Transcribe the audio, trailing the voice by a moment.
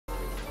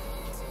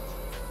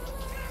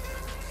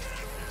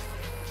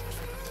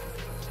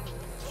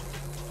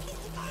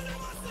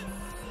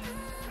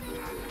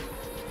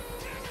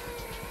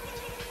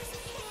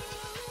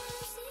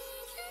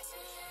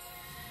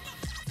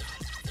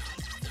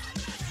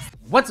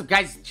What's up,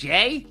 guys?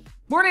 Jay,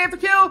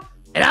 MorninAfterKill,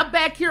 and I'm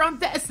back here on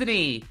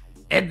Destiny.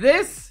 And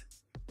this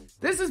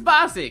is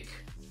Vosik.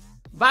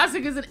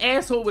 Vosik is an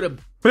asshole with a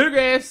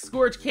big-ass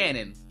Scorch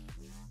Cannon.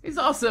 He's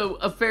also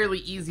a fairly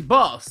easy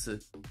boss.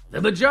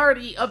 The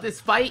majority of this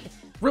fight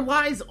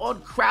relies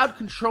on crowd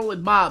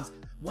controlling mobs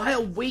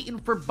while waiting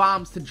for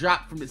bombs to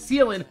drop from the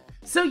ceiling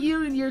so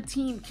you and your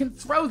team can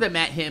throw them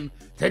at him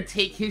to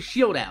take his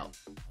shield out.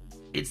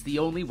 It's the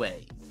only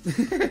way.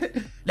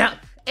 Now,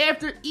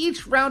 after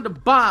each round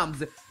of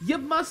bombs, you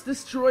must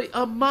destroy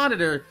a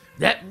monitor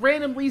that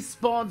randomly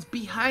spawns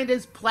behind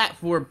his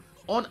platform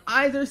on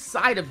either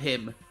side of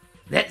him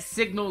that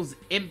signals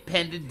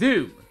impending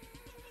doom.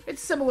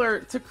 It's similar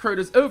to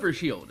Crota's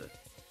overshield.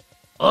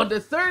 On the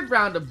third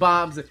round of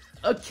bombs,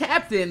 a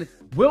captain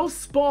will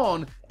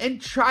spawn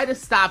and try to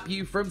stop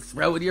you from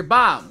throwing your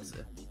bombs.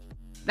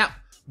 Now,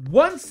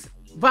 once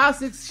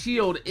Vosik's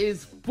shield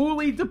is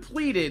fully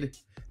depleted,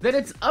 then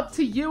it's up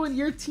to you and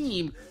your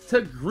team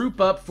to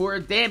group up for a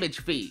damage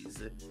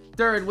phase,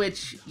 during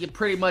which you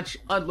pretty much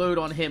unload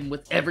on him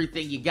with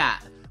everything you got.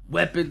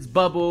 Weapons,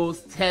 bubbles,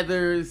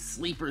 tethers,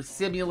 sleeper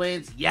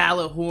simulants,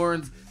 yellow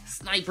horns,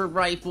 sniper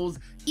rifles,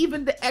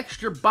 even the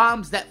extra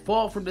bombs that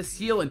fall from the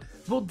ceiling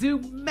will do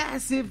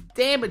massive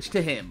damage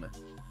to him.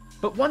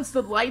 But once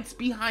the lights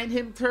behind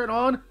him turn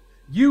on,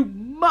 you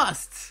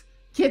must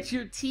get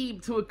your team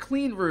to a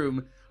clean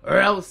room, or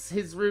else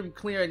his room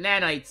clearing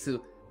nanites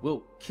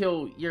will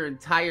kill your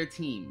entire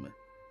team.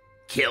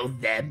 Kill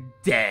them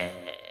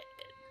dead.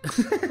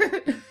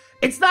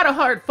 It's not a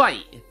hard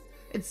fight.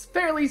 It's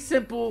fairly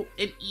simple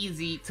and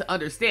easy to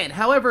understand.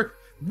 However,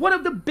 one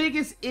of the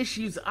biggest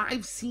issues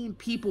I've seen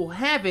people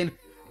having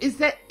is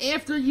that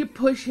after you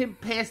push him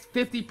past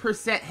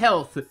 50%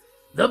 health,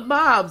 the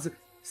mobs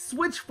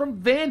switch from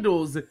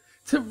Vandals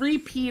to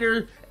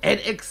Repeater and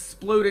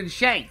Exploding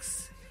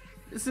Shanks.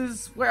 This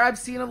is where I've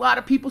seen a lot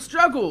of people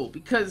struggle,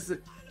 because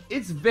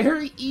it's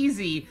very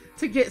easy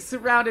to get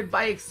surrounded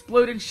by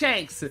Exploding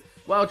Shanks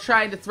while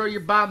trying to throw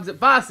your bombs at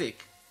Vosik.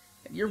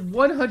 And you're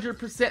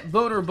 100%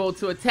 vulnerable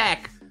to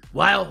attack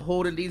while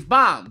holding these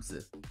bombs.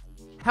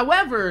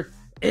 However,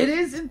 it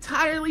is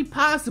entirely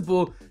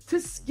possible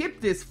to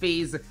skip this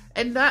phase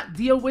and not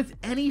deal with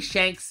any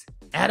Shanks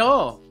at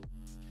all.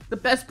 The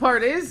best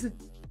part is,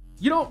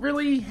 you don't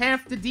really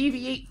have to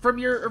deviate from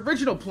your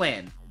original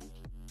plan.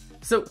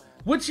 So,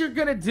 what you're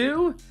gonna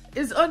do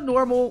is a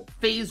normal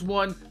phase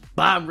 1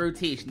 bomb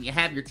rotation. You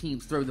have your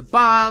teams throw the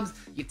bombs,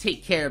 you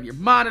take care of your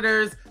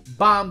monitors,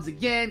 bombs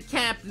again,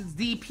 captains,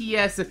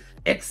 DPS,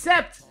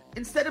 except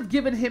instead of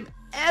giving him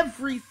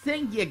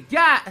everything you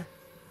got,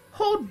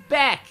 hold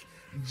back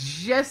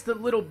just a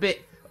little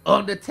bit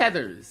on the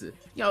tethers. You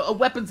know, a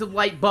weapons of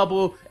light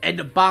bubble and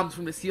the bombs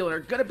from the ceiling are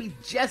gonna be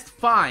just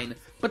fine,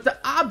 but the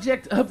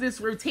object of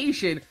this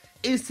rotation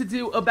is to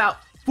do about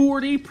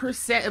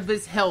 40% of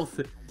his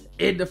health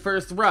in the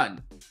first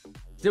run.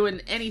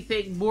 Doing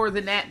anything more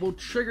than that will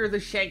trigger the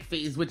Shank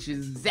phase, which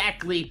is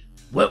exactly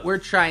what we're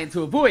trying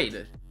to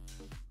avoid.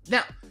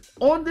 Now,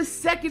 on the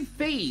second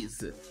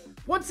phase,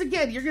 once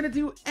again, you're gonna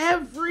do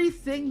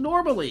everything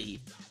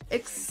normally,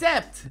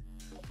 except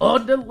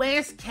on the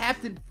last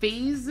captain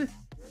phase,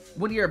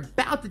 when you're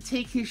about to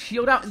take his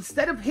shield out,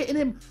 instead of hitting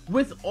him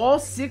with all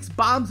 6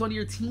 bombs on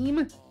your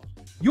team,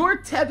 your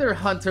tether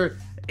hunter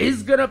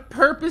is gonna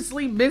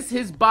purposely miss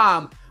his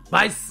bomb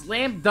by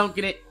slam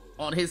dunking it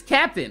on his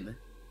captain.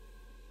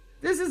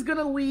 This is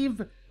gonna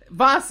leave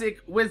Vosik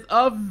with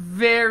a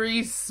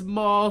very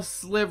small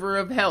sliver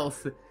of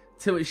health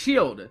to his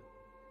shield.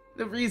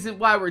 The reason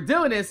why we're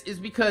doing this is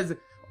because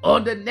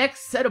on the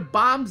next set of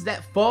bombs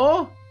that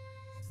fall,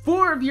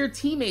 4 of your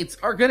teammates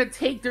are gonna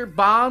take their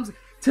bombs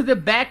to the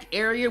back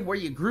area where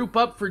you group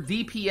up for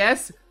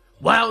DPS,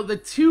 while the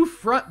 2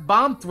 front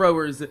bomb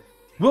throwers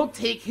will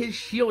take his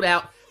shield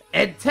out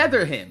and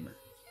tether him.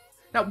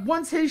 Now,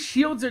 once his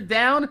shields are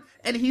down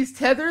and he's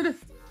tethered,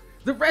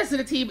 the rest of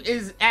the team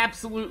is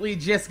absolutely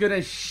just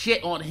gonna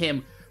shit on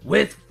him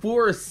with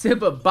 4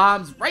 Simba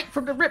bombs right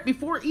from the rip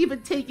before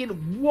even taking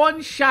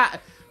 1 shot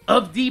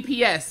of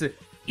DPS.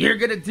 You're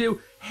gonna do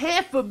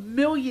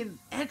 500,000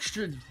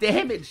 extra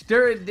damage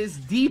during this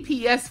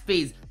DPS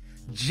phase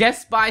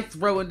just by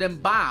throwing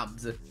them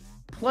bombs.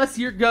 Plus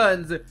your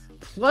guns,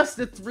 plus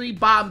the 3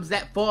 bombs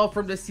that fall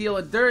from the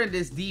ceiling during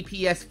this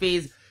DPS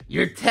phase,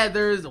 your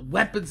tethers,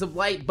 weapons of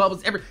light,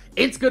 bubbles,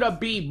 it's gonna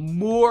be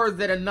more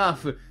than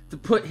enough to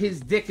put his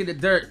dick in the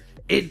dirt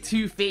in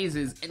 2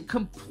 phases and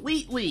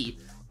completely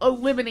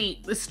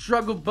eliminate the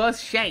struggle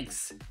bus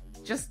Shanks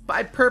just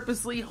by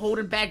purposely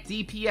holding back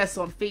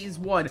DPS on phase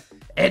 1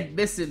 and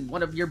missing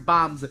one of your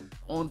bombs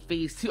on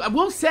phase 2. I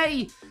will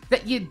say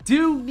that you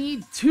do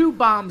need 2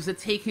 bombs to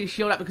take his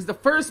shield out, because the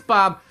first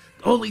bomb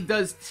only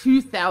does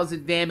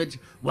 2,000 damage,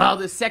 while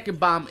the second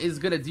bomb is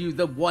gonna do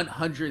the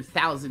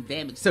 100,000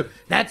 damage. So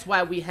that's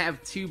why we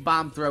have 2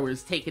 bomb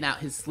throwers taking out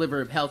his sliver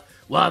of health,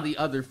 while the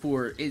other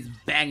 4 is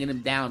banging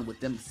him down with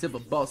them silver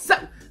balls. So,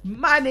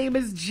 my name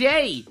is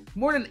Jay,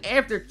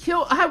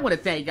 MorninAfterKill. I want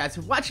to thank you guys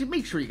for watching.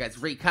 Make sure you guys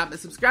rate, comment, and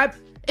subscribe,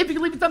 If you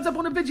can leave a thumbs up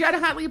on the video, I'd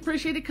highly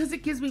appreciate it because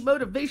it gives me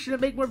motivation to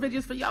make more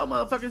videos for y'all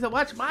motherfuckers that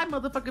watch my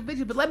motherfucking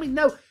videos. But let me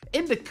know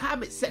in the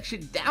comment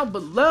section down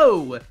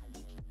below.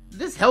 Does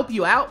this help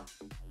you out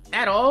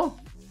at all?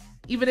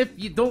 Even if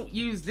you don't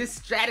use this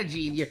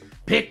strategy and you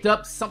picked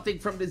up something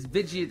from this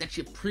video that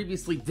you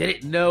previously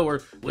didn't know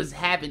or was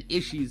having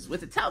issues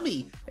with it, tell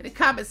me in the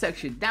comment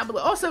section down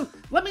below. Also,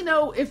 let me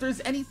know if there's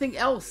anything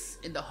else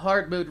in the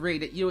hard mode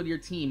raid that you and your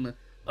team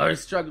are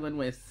struggling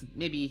with.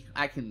 Maybe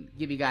I can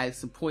give you guys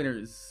some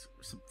pointers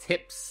or some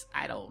tips.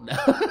 I don't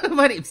know.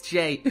 My name's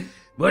Jay.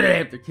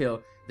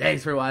 MorninAfterKill.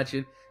 Thanks for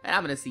watching, and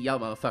I'm gonna see y'all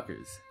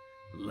motherfuckers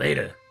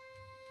later.